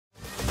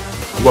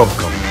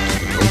Welcome to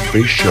the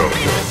Noface Show.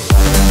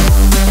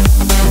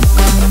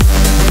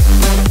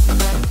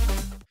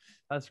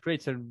 That's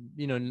great. So,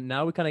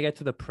 now we kind of get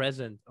to the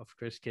present of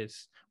Kris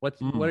Kiss. What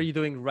are you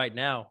doing right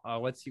now?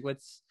 What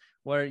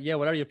are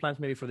your plans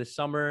maybe for this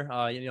summer?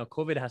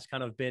 COVID has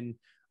kind of been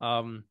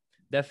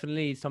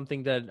definitely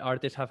something that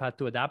artists have had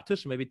to adapt to.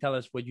 So maybe tell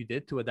us what you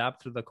did to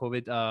adapt to the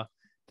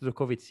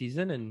COVID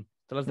season, and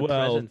tell us the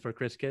present for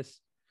Kris Kiss.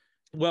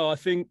 Well, I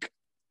think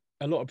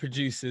a lot of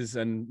producers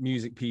and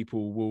music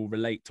people will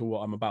relate to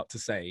what I'm about to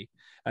say.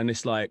 And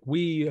it's like,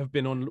 we're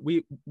on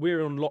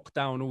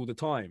lockdown all the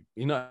time.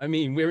 You know what I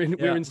mean? We're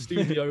in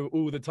studio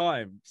all the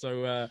time.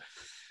 So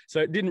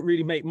it didn't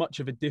really make much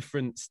of a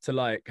difference to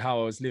like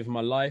how I was living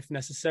my life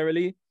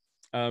necessarily.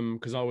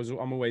 Because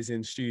I'm always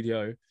in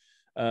studio.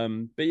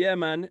 But yeah,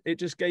 man, it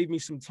just gave me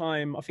some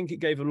time. I think it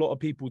gave a lot of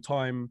people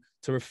time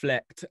to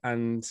reflect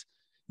and,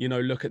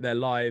 look at their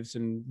lives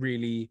and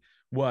really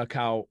work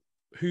out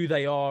who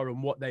they are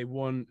and what they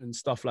want and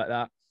stuff like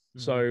that.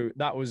 So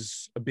that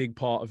was a big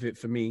part of it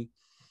for me.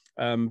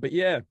 But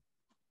yeah,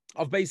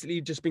 I've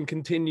basically just been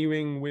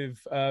continuing with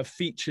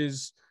feature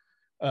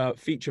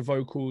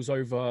vocals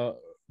over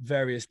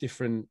various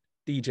different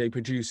DJ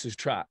producers'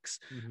 tracks.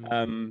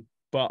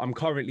 But I'm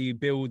currently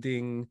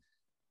building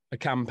a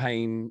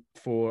campaign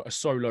for a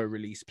solo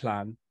release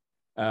plan.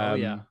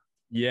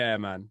 Yeah,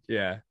 man.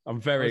 Yeah, I'm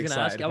very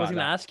excited. I was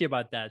gonna ask you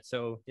about that.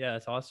 So yeah,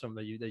 it's awesome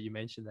that you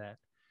mentioned that.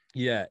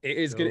 Yeah, it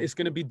is. It's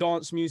gonna be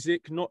dance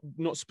music, not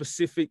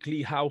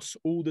specifically house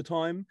all the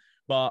time,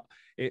 but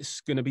it's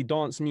gonna be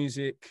dance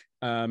music.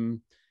 And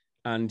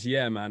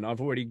yeah, man,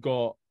 I've already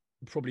got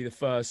probably the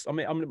first. I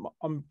mean,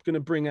 I'm gonna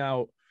bring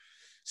out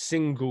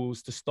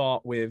singles to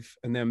start with,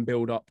 and then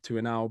build up to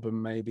an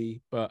album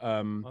maybe. But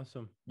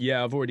awesome.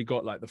 Yeah, I've already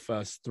got like the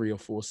first 3 or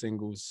 4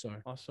 singles. So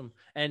awesome.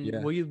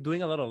 And were you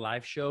doing a lot of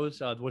live shows?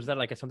 Was that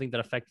like something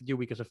that affected you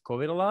because of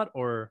COVID a lot,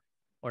 or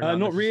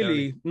not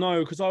really? No,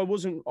 because I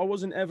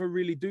wasn't ever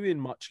really doing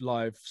much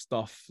live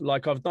stuff.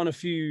 Like I've done a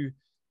few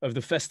of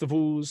the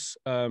festivals,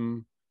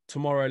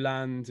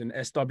 Tomorrowland and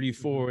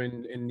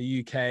SW4 in the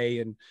UK,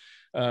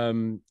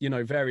 and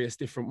various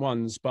different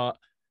ones. But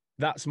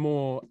that's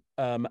more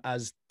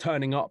as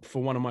turning up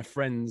for one of my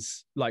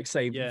friends. Like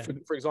say,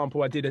 for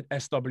example, I did an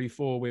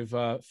SW4 with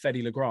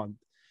Fedi Legrand,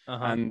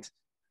 and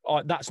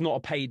that's not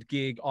a paid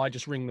gig. I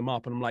just ring them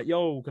up and I'm like,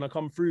 yo, can I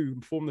come through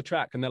and perform the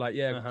track? And they're like,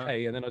 yeah,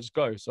 okay. And then I just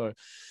go. So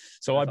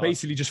I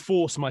basically just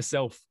force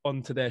myself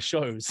onto their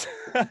shows.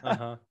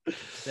 Yeah,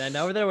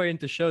 now that we're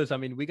into shows, I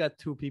mean, we got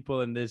 2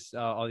 people in this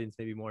audience,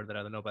 maybe more that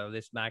I don't know about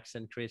this, Max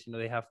and Kris.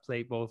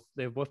 They've both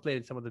played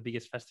in some of the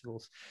biggest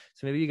festivals.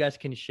 So maybe you guys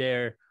can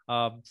share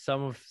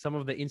some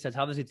of the insights.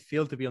 How does it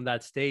feel to be on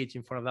that stage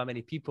in front of that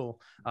many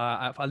people?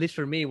 At least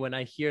for me, when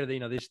I hear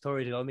these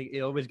stories,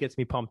 it always gets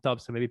me pumped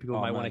up. So maybe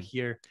people might want to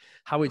hear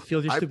how it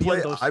feels just to be on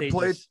those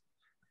stages.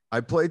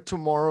 I played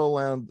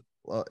Tomorrowland.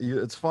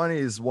 It's funny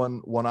is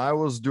when I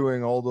was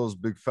doing all those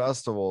big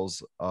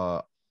festivals,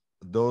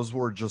 those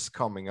were just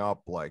coming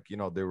up, like,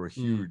 they were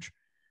huge.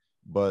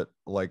 But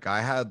like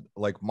I had,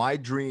 like, my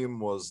dream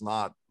was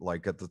not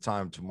like at the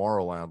time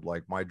Tomorrowland.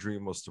 Like my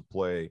dream was to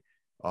play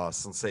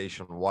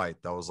Sensation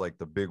White. That was like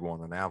the big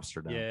one in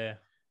Amsterdam.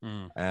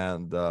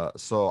 And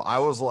so I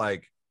was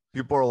like,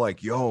 people are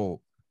like,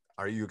 yo,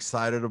 are you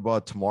excited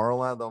about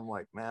Tomorrowland? I'm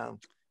like, man,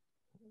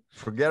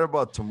 forget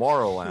about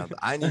Tomorrowland.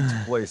 I need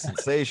to play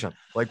Sensation.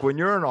 Like when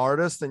you're an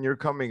artist and you're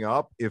coming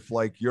up, if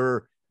like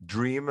your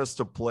dream is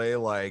to play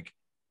like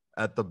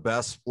at the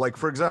best, like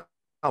for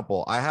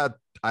example, I had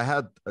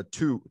a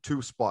two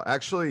spot,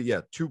 actually,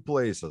 2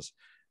 places.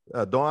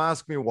 Don't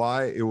ask me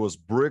why. It was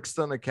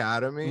Brixton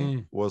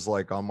Academy was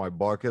like on my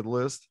bucket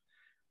list.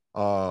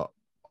 O2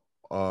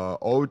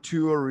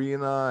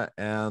 Arena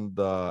and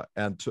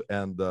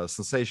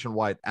Sensation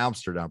White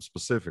Amsterdam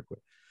specifically,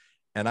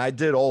 and I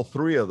did all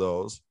 3 of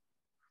those.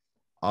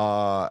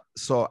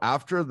 So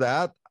after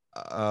that,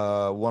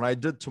 when I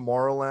did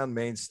Tomorrowland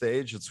main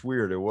stage, it's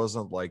weird. It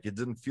wasn't like, it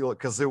didn't feel,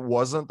 because it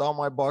wasn't on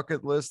my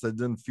bucket list. It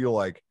didn't feel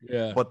like,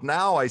 but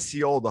now I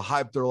see all the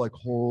hype. They're like,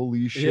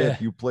 holy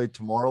shit, you played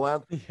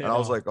Tomorrowland. And I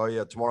was like, oh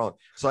yeah, Tomorrowland.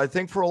 So I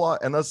think for a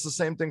lot, and that's the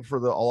same thing for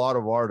a lot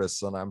of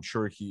artists. And I'm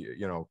sure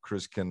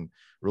Kris can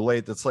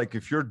relate. It's like,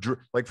 if you're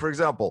like, for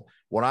example,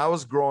 when I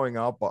was growing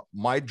up,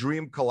 my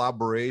dream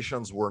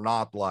collaborations were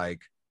not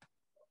like,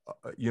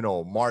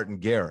 Martin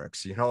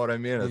Garrix, you know what I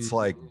mean? It's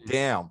like,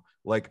 damn,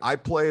 like I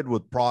played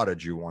with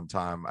Prodigy one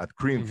time at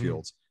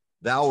Creamfields.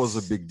 That was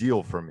a big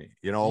deal for me.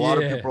 A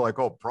lot of people are like,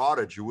 oh,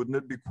 Prodigy, wouldn't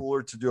it be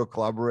cooler to do a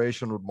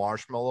collaboration with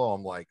Marshmello?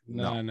 I'm like,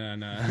 no. You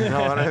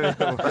know what I mean?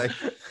 Like,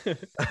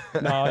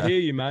 no, I hear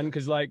you, man.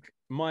 Because like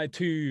my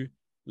 2,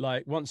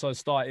 like once I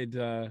started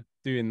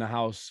doing the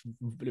house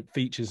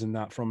features and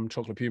that from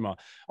Chocolate Puma,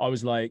 I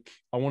was like,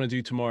 I want to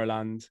do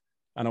Tomorrowland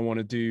and I want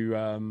to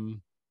do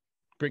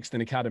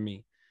Brixton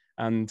Academy.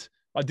 And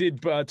I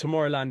did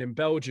Tomorrowland in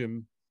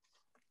Belgium,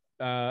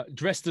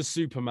 dressed as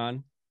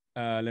Superman.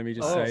 Let me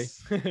just say,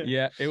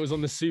 yeah, it was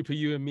on the Super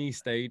You and Me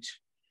stage.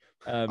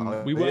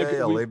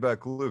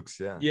 Layback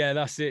Luke's, yeah,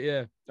 that's it,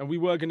 yeah. And we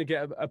were going to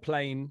get a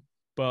plane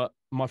but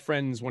my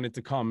friends wanted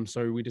to come,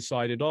 so we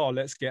decided, oh,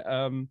 let's get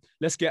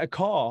a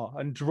car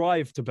and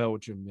drive to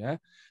Belgium. Yeah.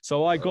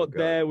 So I got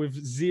there with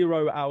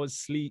 0 hours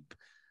sleep.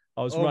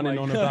 I was running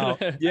on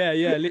about,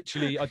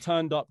 literally. I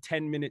turned up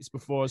 10 minutes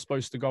before I was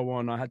supposed to go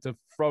on. I had to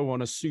throw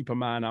on a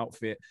Superman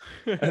outfit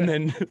and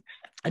then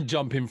and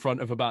jump in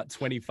front of about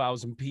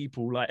 20,000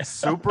 people. Like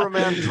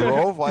Superman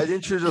drove. Why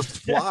didn't you just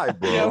fly,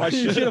 bro? Yeah,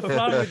 you should have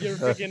flown with your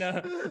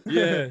freaking.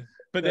 Yeah,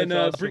 but then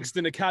awesome.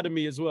 Brixton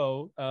Academy as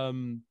well.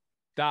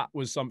 That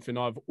was something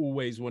I've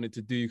always wanted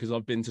to do because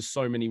I've been to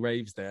so many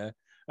raves there.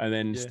 And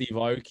then Steve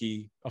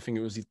Aoki, I think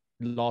it was the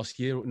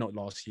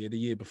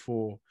year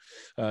before,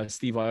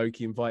 Steve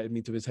Aoki invited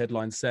me to his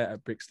headline set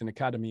at Brixton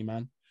Academy,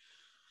 man.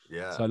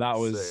 Yeah. So that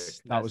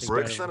was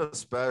Brixton is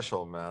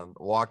special, man.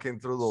 Walking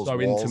through those so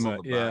walls intimate,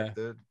 on the back,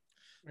 dude.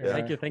 Yeah.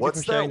 Thank you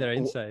for sharing that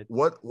insight.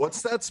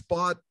 What's that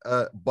spot?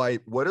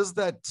 What is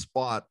that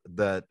spot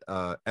that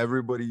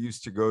everybody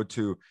used to go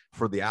to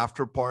for the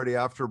after party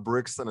after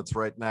Brixton? It's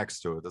right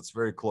next to it. It's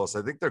very close.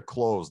 I think they're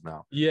closed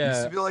now. Yeah, it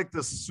used to be like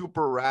this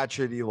super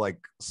ratchety, like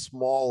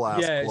small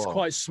ass. Yeah, club. it's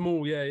quite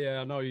small. Yeah.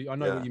 I know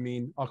what you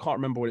mean. I can't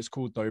remember what it's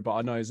called though, but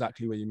I know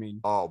exactly what you mean.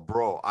 Oh,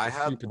 bro,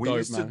 we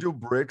used to do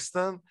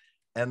Brixton.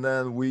 And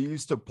then we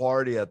used to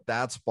party at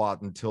that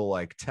spot until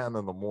like 10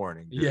 in the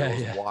morning. Dude.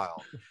 It was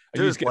wild.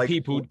 Dude, you just get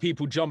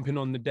people jumping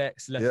on the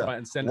decks left, right,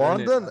 and center.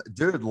 London,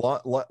 dude,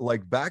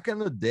 like back in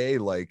the day,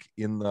 like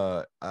in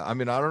the, I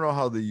mean, I don't know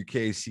how the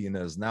UK scene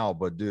is now,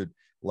 but dude,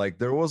 like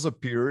there was a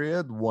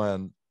period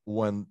when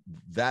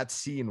that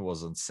scene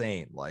was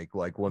insane. Like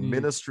when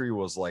Ministry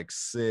was like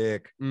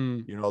sick,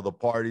 you know, the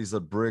parties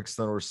at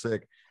Brixton were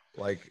sick.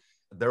 Like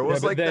there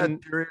was like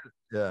that period.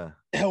 Yeah.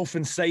 Health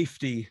and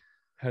safety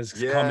has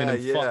come in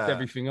and fucked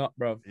everything up,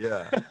 bro.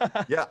 Yeah.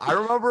 I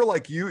remember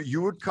like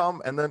you would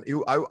come and then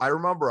I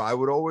remember I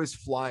would always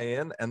fly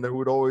in and there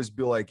would always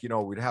be like, you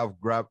know,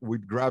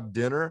 we'd grab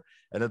dinner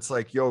and it's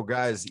like, yo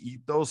guys,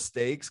 eat those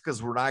steaks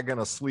because we're not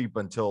gonna sleep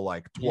until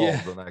like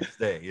 12 the next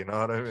day. You know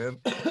what I mean?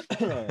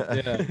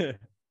 Yeah.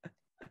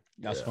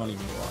 That's funny.